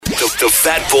The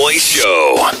Fat Boy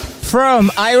Show.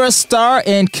 From Ira Starr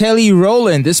and Kelly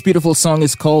Rowland, this beautiful song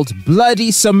is called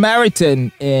Bloody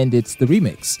Samaritan, and it's the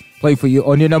remix. Playing for you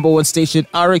on your number one station,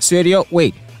 RX Radio.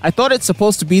 Wait, I thought it's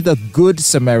supposed to be the Good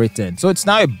Samaritan, so it's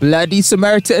now a Bloody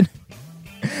Samaritan?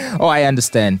 Oh, I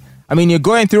understand. I mean, you're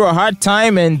going through a hard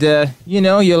time and,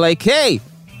 you're like, hey,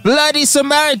 Bloody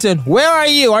Samaritan, where are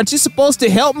you? Aren't you supposed to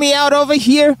help me out over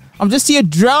here? I'm just here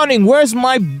drowning. Where's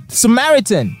my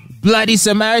Samaritan? Bloody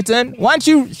Samaritan, why don't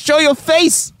you show your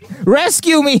face?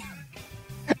 Rescue me.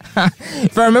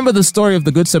 If I remember the story of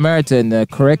the Good Samaritan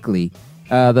correctly,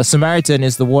 the Samaritan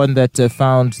is the one that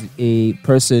found a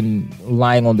person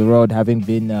lying on the road having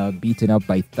been beaten up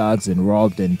by thugs and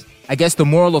robbed. And I guess the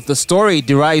moral of the story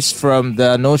derives from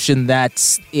the notion that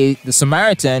the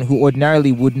Samaritan, who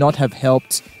ordinarily would not have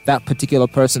helped that particular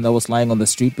person that was lying on the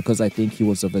street because I think he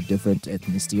was of a different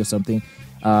ethnicity or something,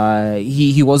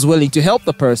 he was willing to help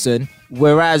the person,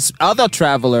 whereas other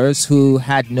travelers who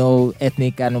had no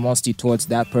ethnic animosity towards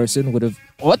that person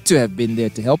ought to have been there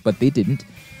to help, but they didn't.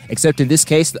 Except in this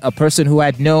case, a person who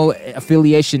had no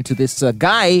affiliation to this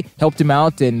guy helped him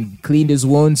out and cleaned his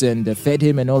wounds and fed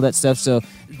him and all that stuff. So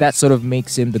that sort of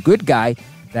makes him the good guy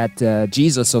that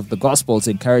Jesus of the Gospels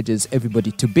encourages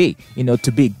everybody to be,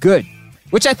 to be good,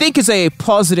 which I think is a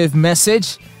positive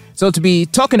message. So to be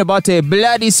talking about a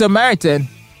Bloody Samaritan,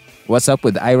 what's up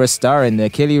with Ira Starr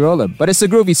and Kelly Rowland? But it's a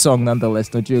groovy song nonetheless,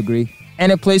 don't you agree?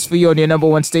 And it plays for you on your number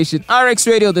one station, RX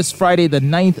Radio, this Friday, the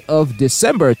 9th of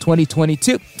December,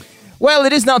 2022. Well,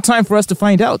 it is now time for us to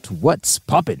find out what's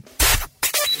poppin'.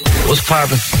 What's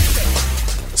poppin'?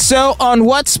 So on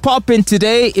What's Poppin'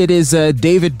 today, it is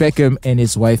David Beckham and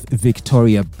his wife,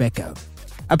 Victoria Beckham.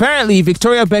 Apparently,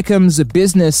 Victoria Beckham's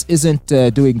business isn't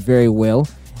doing very well.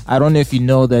 I don't know if you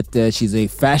know that she's a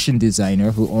fashion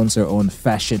designer who owns her own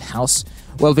fashion house.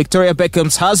 Well, Victoria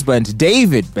Beckham's husband,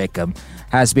 David Beckham,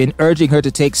 has been urging her to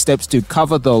take steps to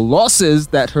cover the losses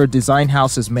that her design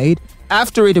house has made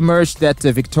after it emerged that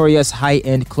Victoria's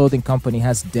high-end clothing company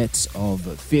has debts of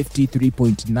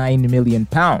 £53.9 million.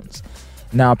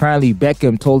 Now, apparently,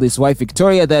 Beckham told his wife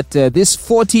Victoria that this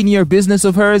 14-year business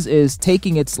of hers is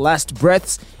taking its last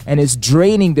breaths and is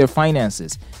draining their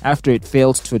finances after it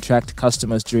failed to attract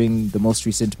customers during the most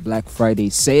recent Black Friday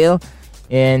sale.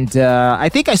 And I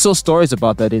think I saw stories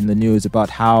about that in the news about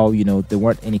how, there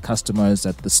weren't any customers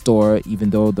at the store, even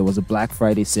though there was a Black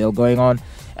Friday sale going on.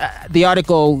 The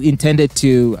article intended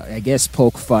to, I guess,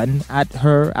 poke fun at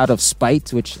her out of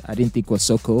spite, which I didn't think was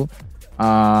so cool.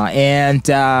 So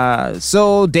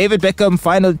David Beckham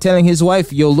finally telling his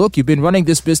wife, yo, look, you've been running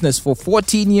this business for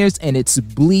 14 years and it's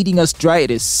bleeding us dry.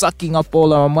 It is sucking up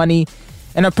all our money.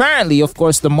 And apparently, of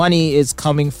course, the money is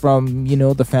coming from,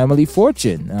 the family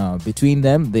fortune. Between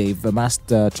them, they've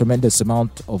amassed a tremendous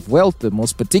amount of wealth,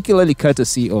 most particularly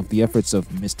courtesy of the efforts of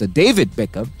Mr. David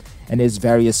Beckham and his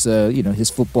various, his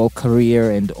football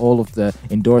career and all of the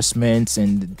endorsements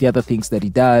and the other things that he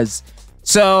does.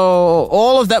 So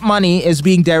all of that money is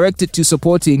being directed to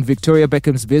supporting Victoria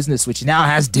Beckham's business, which now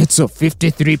has debts of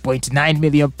 £53.9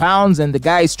 million. And the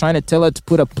guy is trying to tell her to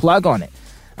put a plug on it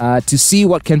to see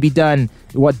what can be done,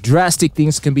 what drastic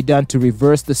things can be done to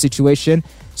reverse the situation.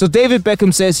 So David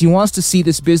Beckham says he wants to see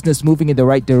this business moving in the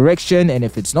right direction. And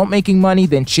if it's not making money,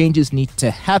 then changes need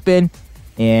to happen.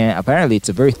 And apparently it's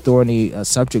a very thorny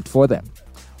subject for them.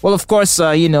 Well, of course,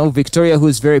 Victoria, who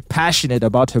is very passionate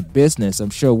about her business, I'm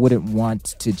sure wouldn't want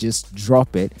to just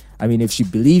drop it. I mean, if she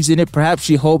believes in it, perhaps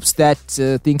she hopes that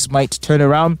things might turn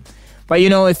around. But,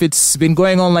 if it's been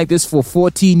going on like this for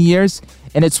 14 years,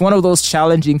 and it's one of those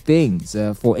challenging things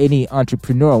for any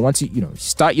entrepreneur. Once you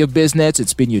start your business,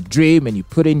 it's been your dream, and you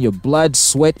put in your blood,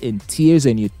 sweat, and tears,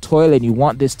 and you toil, and you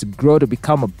want this to grow to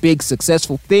become a big,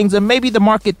 successful thing. And maybe the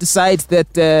market decides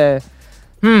that...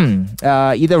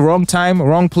 either wrong time,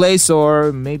 wrong place,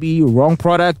 or maybe wrong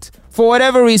product. For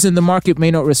whatever reason, the market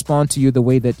may not respond to you the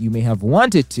way that you may have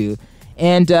wanted to.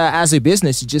 And as a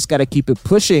business, you just got to keep it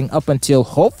pushing up until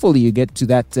hopefully you get to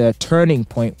that turning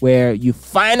point where you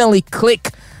finally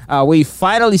click, where you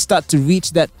finally start to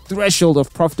reach that threshold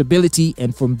of profitability.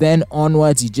 And from then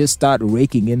onwards, you just start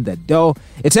raking in the dough.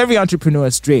 It's every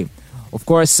entrepreneur's dream. Of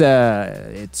course,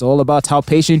 it's all about how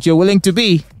patient you're willing to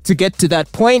be to get to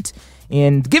that point.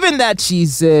 And given that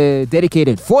she's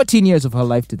dedicated 14 years of her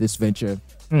life to this venture,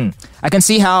 I can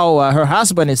see how her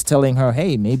husband is telling her,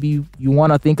 hey, maybe you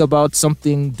want to think about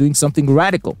doing something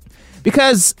radical.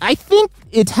 Because I think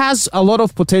it has a lot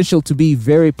of potential to be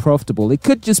very profitable. It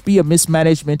could just be a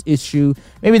mismanagement issue.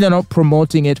 Maybe they're not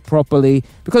promoting it properly.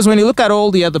 Because when you look at all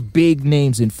the other big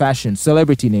names in fashion,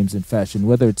 celebrity names in fashion,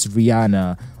 whether it's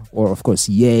Rihanna or, of course,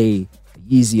 Yeezy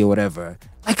or whatever,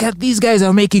 These guys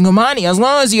are making money. As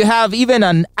long as you have even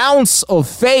an ounce of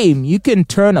fame, you can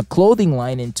turn a clothing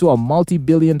line into a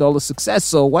multi-billion-dollar success.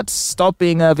 So what's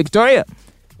stopping Victoria?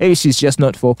 Maybe she's just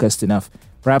not focused enough.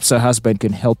 Perhaps her husband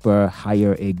can help her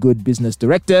hire a good business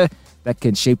director that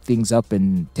can shape things up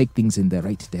and take things in the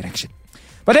right direction.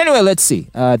 But anyway, let's see.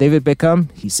 David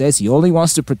Beckham, he says he only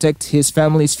wants to protect his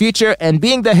family's future, and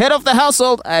being the head of the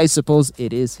household, I suppose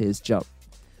it is his job.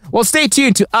 Well, stay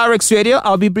tuned to RX Radio.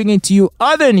 I'll be bringing to you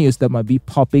other news that might be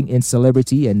popping in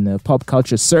celebrity and pop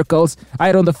culture circles.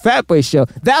 Right on the Fat Boy Show.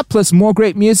 That plus more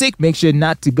great music. Make sure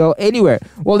not to go anywhere.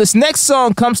 Well, this next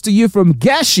song comes to you from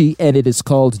Gashi, and it is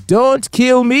called Don't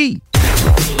Kill Me.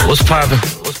 What's poppin'?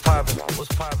 What's poppin'?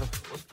 What's poppin'?